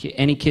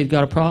 Any kid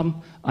got a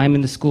problem? I'm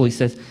in the school, he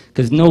says,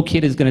 because no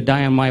kid is going to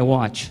die on my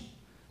watch.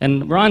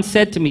 And Ron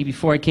said to me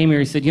before I came here,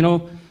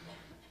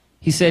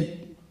 he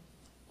said,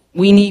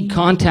 we need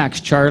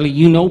contacts, Charlie.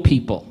 You know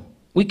people.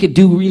 We could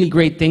do really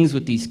great things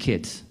with these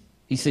kids.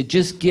 He said,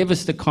 just give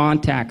us the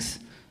contacts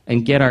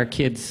and get our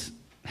kids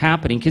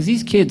happening, because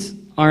these kids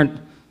aren't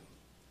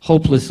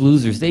hopeless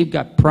losers. They've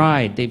got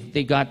pride.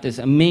 They got this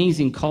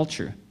amazing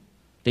culture.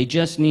 They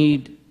just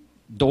need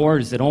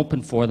doors that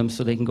open for them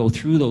so they can go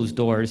through those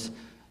doors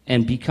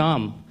and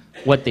become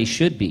what they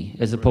should be,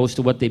 as opposed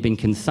to what they've been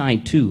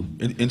consigned to.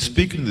 And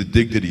speaking of the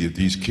dignity of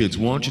these kids,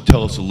 why don't you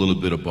tell us a little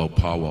bit about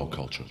powwow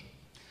culture?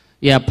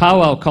 Yeah,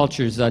 powwow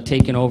culture's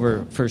taken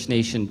over First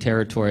Nation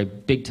territory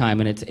big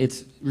time, and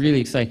it's really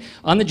exciting.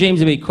 On the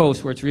James Bay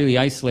coast, where it's really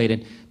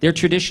isolated, their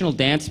traditional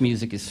dance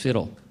music is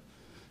fiddle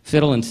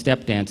and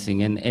step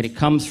dancing, and it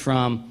comes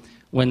from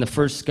when the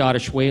first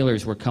Scottish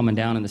whalers were coming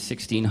down in the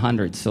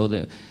 1600s.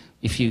 So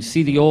if you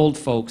see the old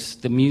folks,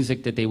 the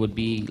music that they would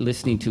be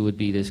listening to would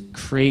be this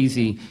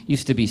crazy,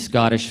 used to be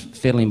Scottish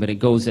fiddling, but it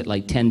goes at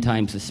like 10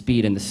 times the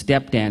speed, and the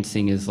step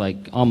dancing is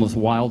like almost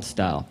wild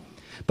style.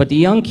 But the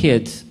young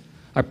kids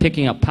are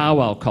picking up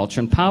powwow culture,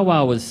 and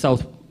powwow was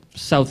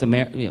Southwest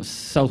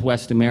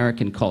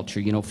American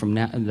culture, from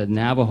the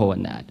Navajo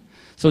and that.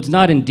 So it's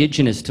not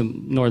indigenous to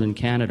northern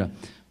Canada.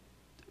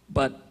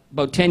 But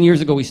about 10 years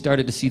ago, we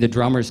started to see the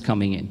drummers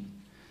coming in.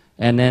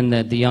 And then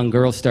the young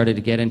girls started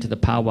to get into the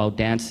powwow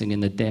dancing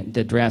and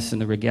the dress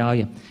and the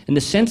regalia. And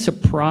the sense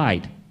of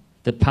pride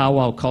that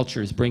powwow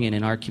culture is bringing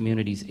in our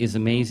communities is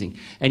amazing.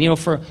 And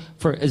for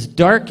as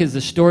dark as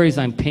the stories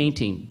I'm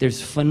painting, there's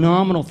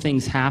phenomenal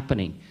things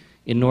happening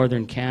in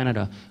northern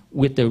Canada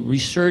with the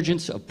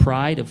resurgence of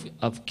pride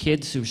of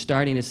kids who are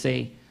starting to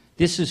say,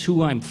 this is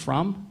who I'm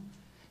from,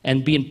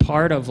 and being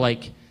part of,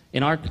 like,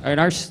 in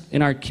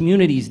our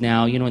communities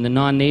now, in the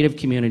non-native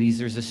communities,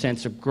 there's a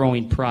sense of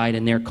growing pride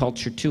in their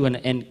culture too,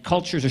 and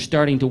cultures are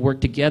starting to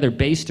work together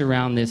based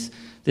around this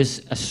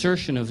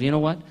assertion of,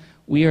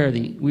 we are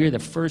the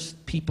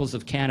first peoples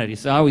of Canada.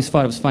 So I always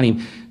thought it was funny,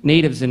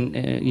 natives and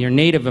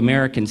Native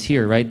Americans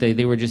here, right?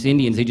 They were just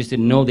Indians. They just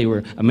didn't know they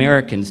were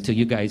Americans till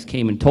you guys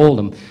came and told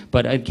them.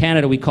 But in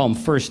Canada, we call them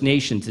First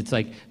Nations. It's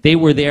like they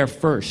were there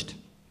first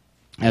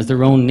as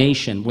their own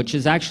nation, which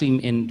is actually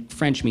in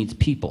French means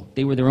people.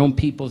 They were their own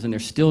peoples, and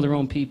they're still their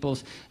own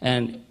peoples.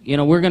 And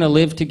we're going to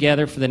live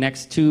together for the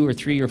next 200 or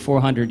 300 or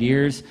 400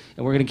 years,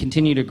 and we're going to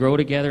continue to grow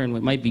together, and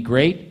it might be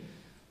great,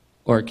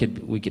 or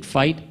we could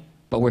fight,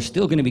 but we're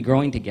still going to be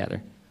growing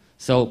together.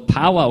 So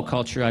powwow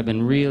culture, I've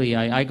been really,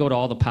 I go to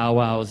all the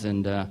powwows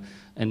and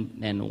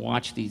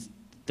watch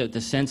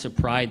the sense of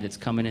pride that's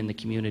coming in the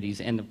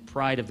communities and the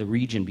pride of the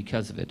region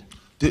because of it.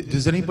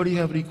 Does anybody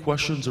have any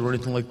questions or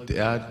anything like to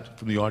add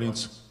from the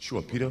audience?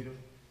 Sure, Peter?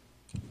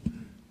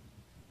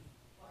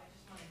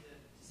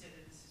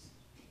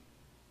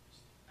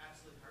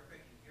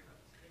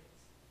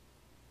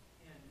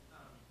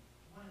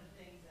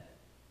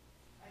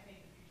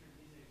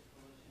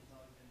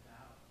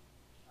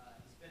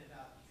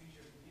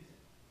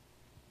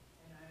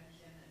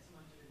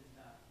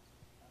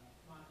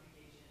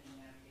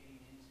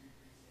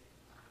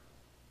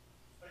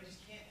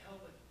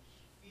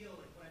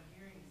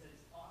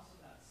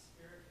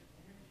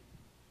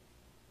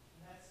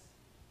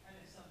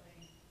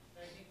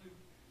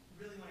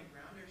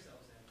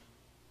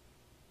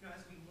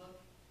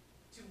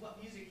 what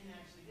music can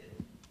actually do.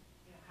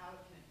 You know, how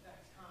it can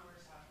affect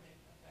commerce, how it can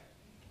affect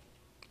people.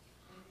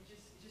 And it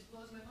just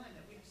blows my mind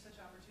that we have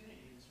such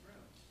opportunity in this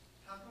room.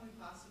 How can we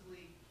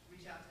possibly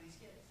reach out to these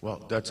kids?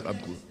 Well,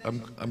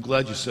 I'm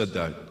glad you said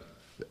that.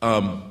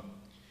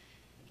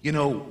 You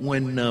know,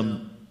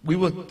 when we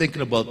were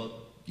thinking about,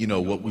 you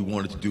know, what we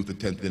wanted to do with the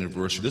 10th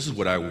anniversary, this is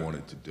what I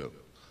wanted to do.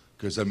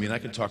 Because, I mean, I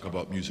can talk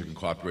about music and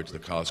copyright to the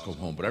cows come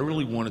home, but I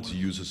really wanted to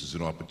use this as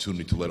an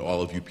opportunity to let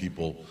all of you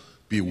people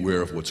be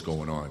aware of what's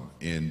going on.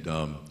 And,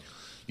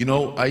 you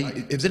know,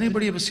 has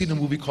anybody ever seen a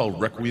movie called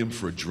Requiem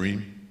for a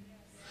Dream?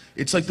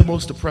 It's like the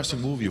most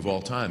depressing movie of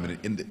all time.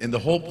 And the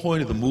whole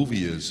point of the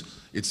movie is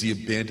it's the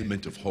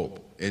abandonment of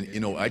hope. And, you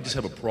know, I just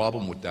have a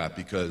problem with that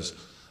because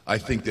I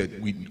think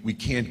that we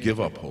can't give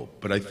up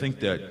hope. But I think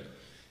that,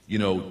 you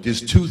know,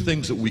 there's two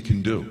things that we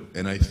can do.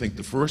 And I think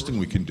the first thing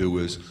we can do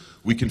is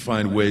we can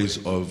find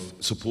ways of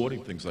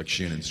supporting things like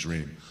Shannon's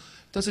Dream.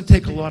 It doesn't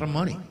take a lot of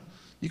money.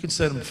 You can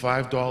send them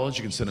 $5,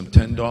 you can send them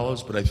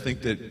 $10, but I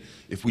think that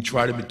if we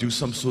try to do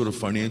some sort of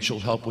financial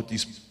help with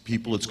these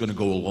people, it's going to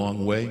go a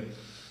long way.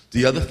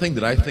 The other thing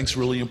that I think is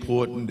really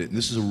important, and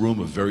this is a room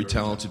of very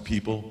talented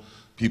people,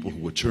 people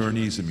who are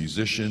attorneys and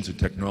musicians and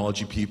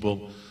technology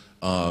people,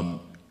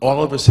 all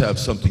of us have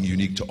something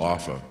unique to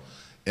offer.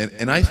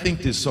 And I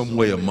think there's some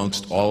way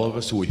amongst all of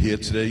us who are here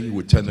today, who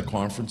attend the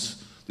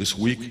conference this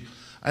week,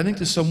 I think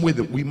there's some way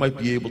that we might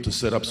be able to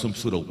set up some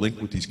sort of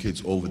link with these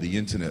kids over the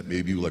internet.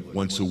 Maybe like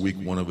once a week,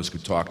 one of us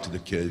could talk to the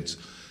kids,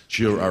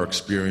 share our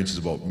experiences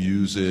about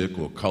music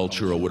or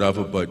culture or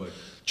whatever, but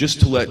just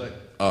to let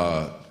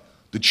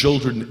the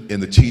children and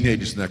the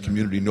teenagers in that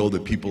community know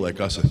that people like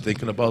us are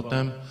thinking about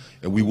them,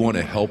 and we want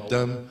to help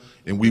them,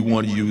 and we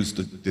want to use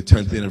the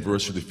 10th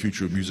anniversary of the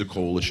Future of Music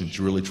Coalition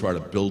to really try to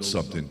build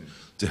something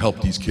to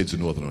help these kids in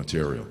Northern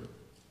Ontario.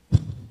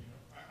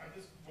 I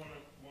just want to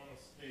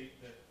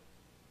state that,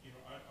 you know,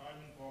 I'm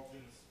involved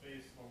in the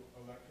space of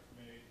Electric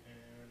Maid,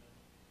 and,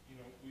 you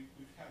know,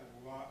 we've had a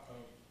lot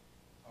of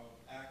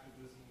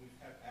activism. We've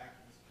had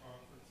activist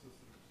conferences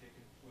that have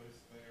taken place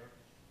there.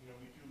 You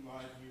know, we do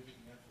live music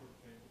and that sort of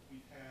thing. But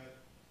we've had,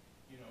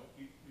 you know,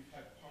 we've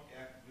had punk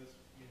activists,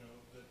 you know,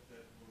 that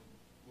were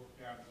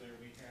worked out there.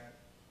 We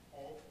had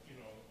all, you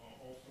know,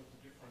 all sorts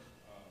of different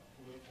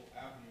political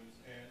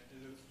avenues, and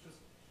it was just,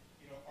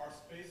 you know, our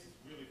space is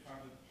really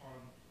founded upon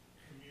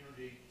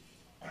community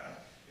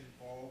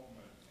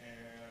involvement,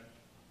 and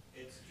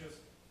it's just,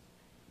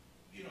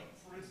 you know,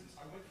 for instance,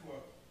 I went to a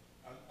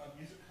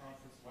music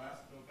conference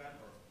last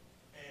November,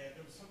 and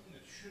there was something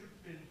that should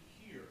have been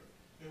here.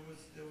 There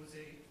was a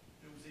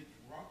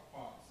drop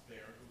box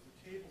there. There was a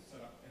table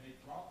set up and a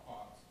drop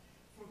box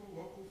for the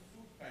local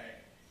food bank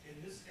in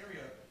this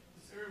area.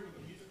 This area where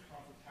the music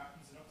conference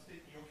happens in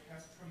upstate New York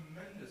has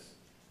tremendous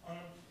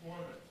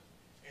unemployment,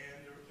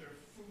 and their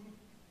food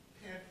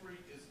pantry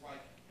is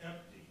like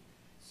empty.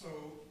 So,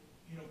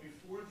 you know,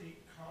 before the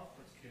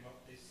conference came up,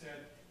 they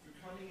said, you're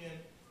coming in,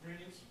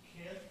 bringing some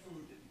canned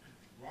food that you could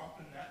drop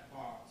in that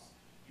box,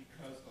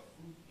 because the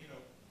food, you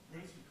know,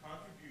 bring some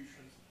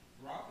contributions,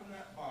 drop in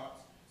that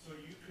box, so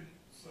you can,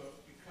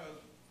 because,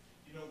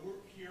 you know,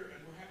 we're here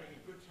and we're having a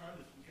good time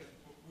this weekend,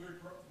 but we're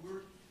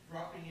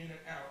dropping in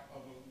and out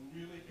of a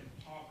really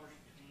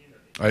impoverished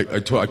community. I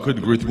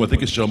couldn't agree with you. I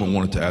think this gentleman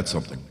wanted to add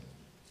something. I'm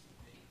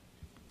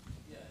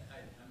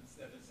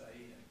Stephen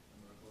Saeed. I'm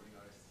a recording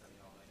artist, some of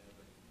y'all might know,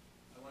 but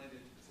I wanted to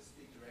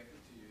speak directly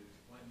to you.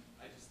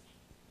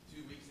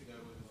 2 weeks ago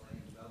with the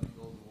Millennium Development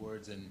Goals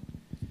Awards, and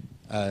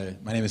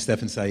my name is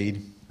Stephen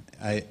Saeed.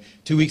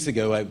 2 weeks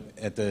ago, I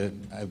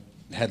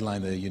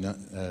headlined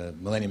the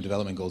Millennium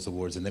Development Goals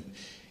Awards, and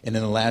in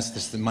the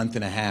last month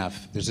and a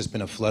half, there's just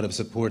been a flood of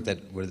support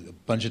where a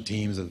bunch of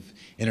teams of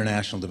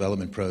international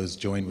development pros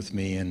joined with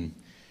me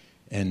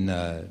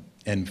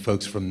and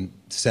folks from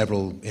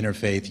several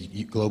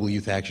interfaith, Global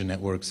Youth Action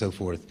Network, so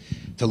forth,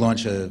 to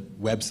launch a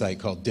website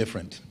called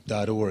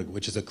different.org,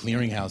 which is a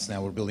clearinghouse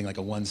now. We're building like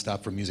a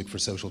one-stop for music for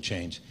social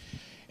change.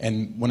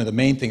 And one of the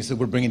main things that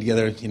we're bringing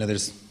together, you know,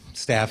 there's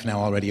staff now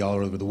already all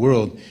over the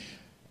world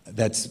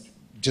that's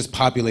just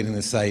populating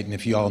the site, and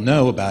if you all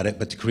know about it,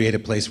 but to create a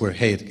place where,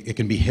 hey, it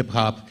can be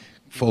hip-hop,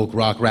 folk,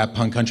 rock, rap,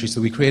 punk, country.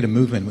 So we create a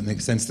movement in the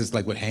sense that's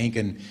like what Hank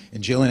and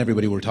Jill and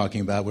everybody were talking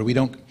about, where we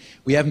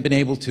haven't been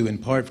able to, in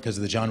part because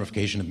of the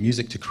genreification of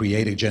music, to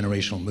create a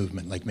generational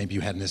movement, like maybe you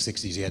had in the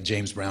 60s. You had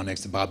James Brown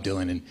next to Bob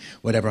Dylan and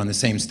whatever on the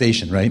same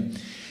station, right?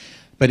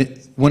 But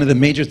one of the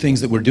major things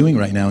that we're doing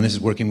right now, and this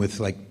is working with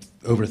like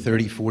over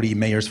 30, 40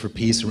 mayors for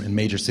peace in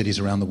major cities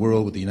around the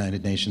world, with the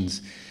United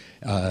Nations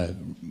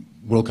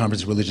World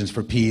Conference of Religions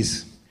for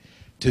Peace,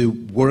 to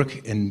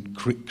work and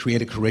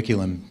create a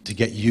curriculum to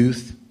get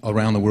youth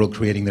around the world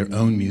creating their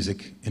own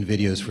music and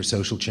videos for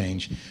social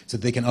change, so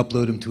that they can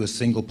upload them to a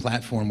single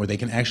platform where they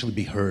can actually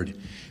be heard.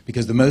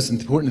 Because the most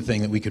important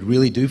thing that we could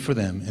really do for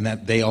them, and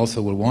that they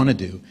also will want to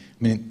do,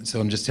 I mean, so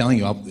I'm just telling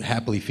you, I'll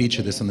happily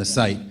feature this on the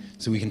site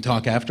so we can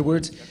talk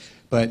afterwards,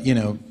 But, you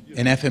know,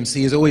 and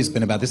FMC has always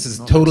been about, this is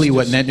totally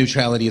what net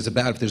neutrality is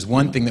about. If there's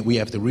one thing that we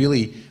have to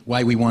really,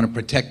 why we want to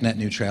protect net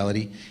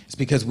neutrality, it's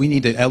because we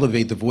need to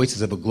elevate the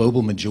voices of a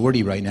global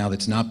majority right now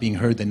that's not being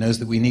heard, that knows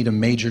that we need a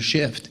major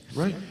shift.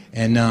 Right.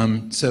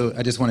 And so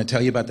I just want to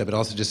tell you about that, but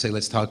also just say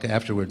let's talk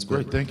afterwards.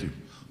 Great, thank you.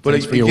 But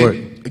Thanks for your work.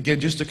 Again,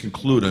 just to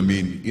conclude, I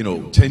mean, you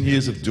know, 10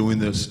 years of doing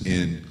this,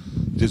 and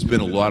there's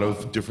been a lot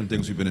of different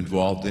things we've been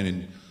involved in.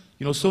 And,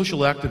 you know,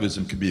 social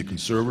activism can be a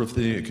conservative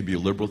thing, it can be a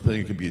liberal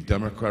thing, it can be a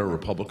Democrat or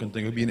Republican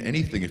thing, it can be in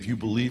anything if you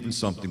believe in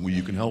something where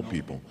you can help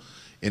people.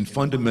 And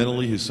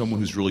fundamentally, as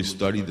someone who's really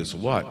studied this a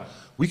lot,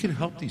 we can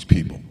help these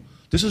people.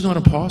 This is not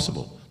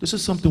impossible. This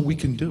is something we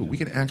can do. We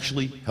can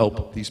actually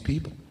help these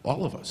people,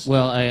 all of us.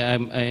 Well,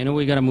 I know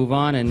we got to move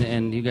on,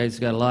 and you guys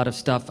got a lot of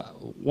stuff.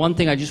 One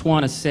thing I just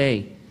want to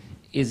say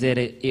is that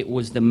it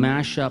was the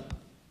mashup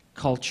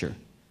culture.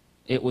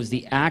 It was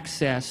the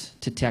access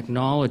to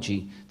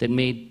technology that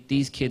made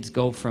these kids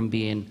go from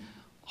being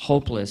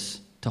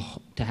hopeless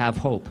to have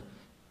hope,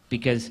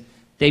 because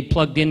they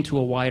plugged into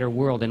a wider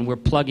world, and we're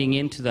plugging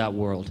into that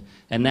world.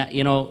 And that,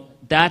 you know,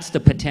 that's the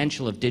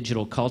potential of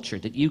digital culture,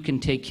 that you can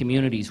take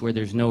communities where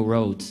there's no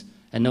roads,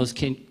 and those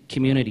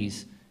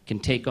communities can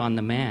take on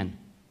the man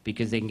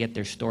because they can get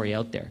their story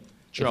out there.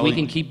 Charlie, if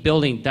we can keep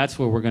building, that's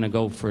where we're going to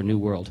go for a new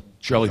world.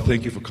 Charlie,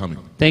 thank you for coming.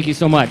 Thank you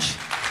so much.